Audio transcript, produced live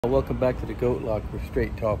Welcome back to the Goat Lock for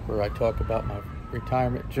Straight Talk, where I talk about my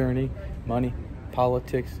retirement journey, money,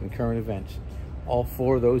 politics, and current events. All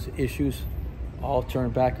four of those issues all turn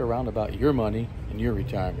back around about your money and your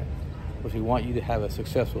retirement, because we want you to have a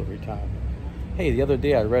successful retirement. Hey, the other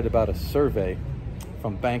day I read about a survey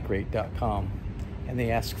from Bankrate.com, and they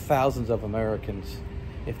asked thousands of Americans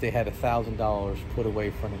if they had $1,000 put away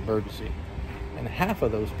for an emergency, and half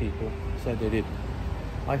of those people said they didn't.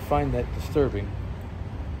 I find that disturbing,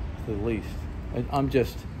 to the least. I'm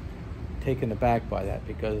just taken aback by that,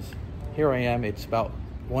 because here I am, it's about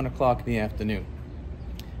 1 o'clock in the afternoon.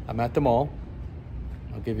 I'm at the mall.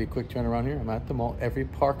 I'll give you a quick turnaround here. I'm at the mall. Every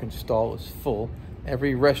parking stall is full.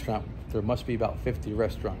 Every restaurant, there must be about 50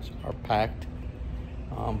 restaurants, are packed.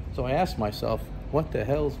 So I asked myself, what the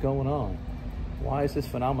hell is going on? Why is this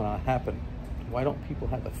phenomenon happening? Why don't people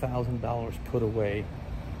have $1,000 put away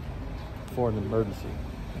for an emergency?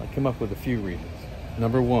 I came up with a few reasons.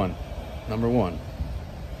 Number one,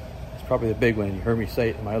 it's probably the big one. You heard me say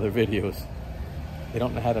it in my other videos. They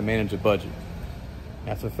don't know how to manage a budget.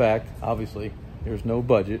 That's a fact. Obviously, there's no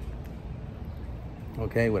budget.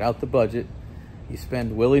 Okay, without the budget, you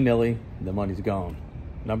spend willy-nilly, the money's gone.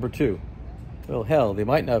 Number two, well, hell, they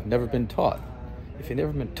might not have never been taught. If you've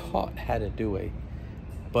never been taught how to do a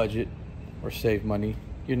budget or save money,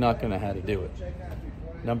 you're not going to know how to do it.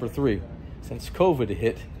 Number three, since COVID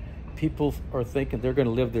hit, people are thinking they're going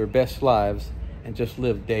to live their best lives and just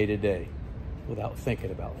live day to day without thinking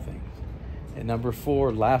about things. And number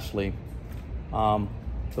four, lastly, the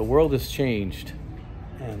world has changed,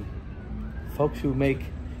 and folks who make,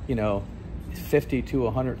 $50,000 to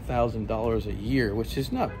 $100,000 a year, which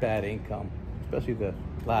is not bad income, especially the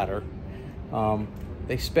latter,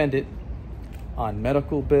 they spend it on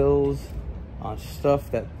medical bills, on stuff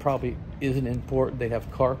that probably isn't important. They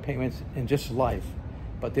have car payments and just life,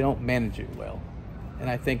 but they don't manage it well. And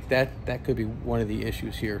I think that could be one of the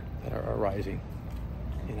issues here that are arising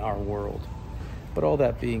in our world. But all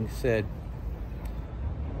that being said,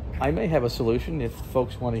 I may have a solution if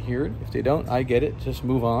folks want to hear it. If they don't, I get it, just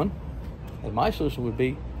move on. And my solution would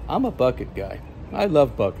be, I'm a bucket guy. I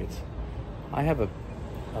love buckets. I have a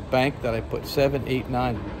bank that I put 7, 8,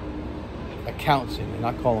 9 accounts in, and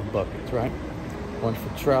I call them buckets, right? One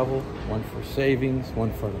for travel, one for savings,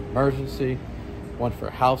 one for an emergency, one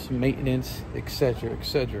for house maintenance, etc.,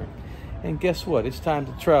 etc. And guess what? It's time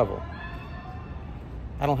to travel.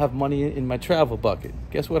 I don't have money in my travel bucket.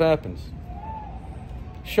 Guess what happens?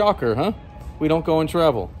 Shocker, huh? We don't go and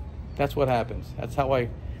travel. That's what happens. That's how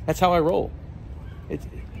I roll. It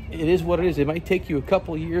is what it is. It might take you a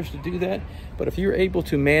couple of years to do that, but if you're able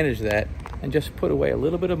to manage that and just put away a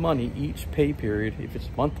little bit of money each pay period, if it's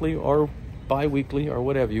monthly or bi-weekly or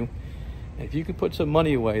whatever if you can put some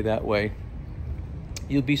money away that way,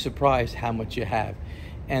 you'll be surprised how much you have.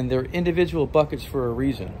 And they're individual buckets for a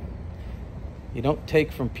reason. You don't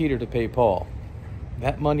take from Peter to pay Paul.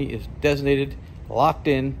 That money is designated, locked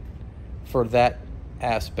in for that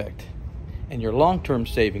aspect. And your long-term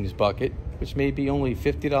savings bucket, which may be only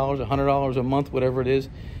 $50, $100 a month, whatever it is,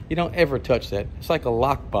 you don't ever touch that. It's like a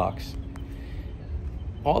lockbox.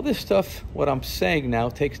 All this stuff, what I'm saying now,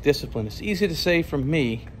 takes discipline. It's easy to say from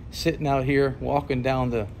me, sitting out here, walking down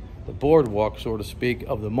the boardwalk, so to speak,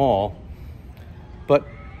 of the mall. But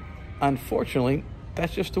unfortunately,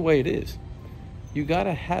 that's just the way it is. You got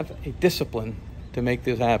to have a discipline to make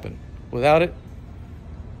this happen. Without it,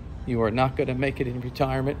 you are not going to make it in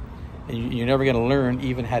retirement, and you're never going to learn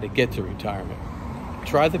even how to get to retirement.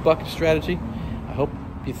 Try the bucket strategy. I hope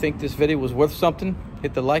you think this video was worth something.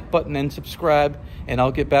 Hit the like button and subscribe, and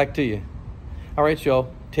I'll get back to you. All right,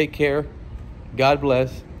 y'all. Take care. God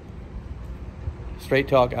bless. Straight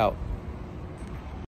Talk out.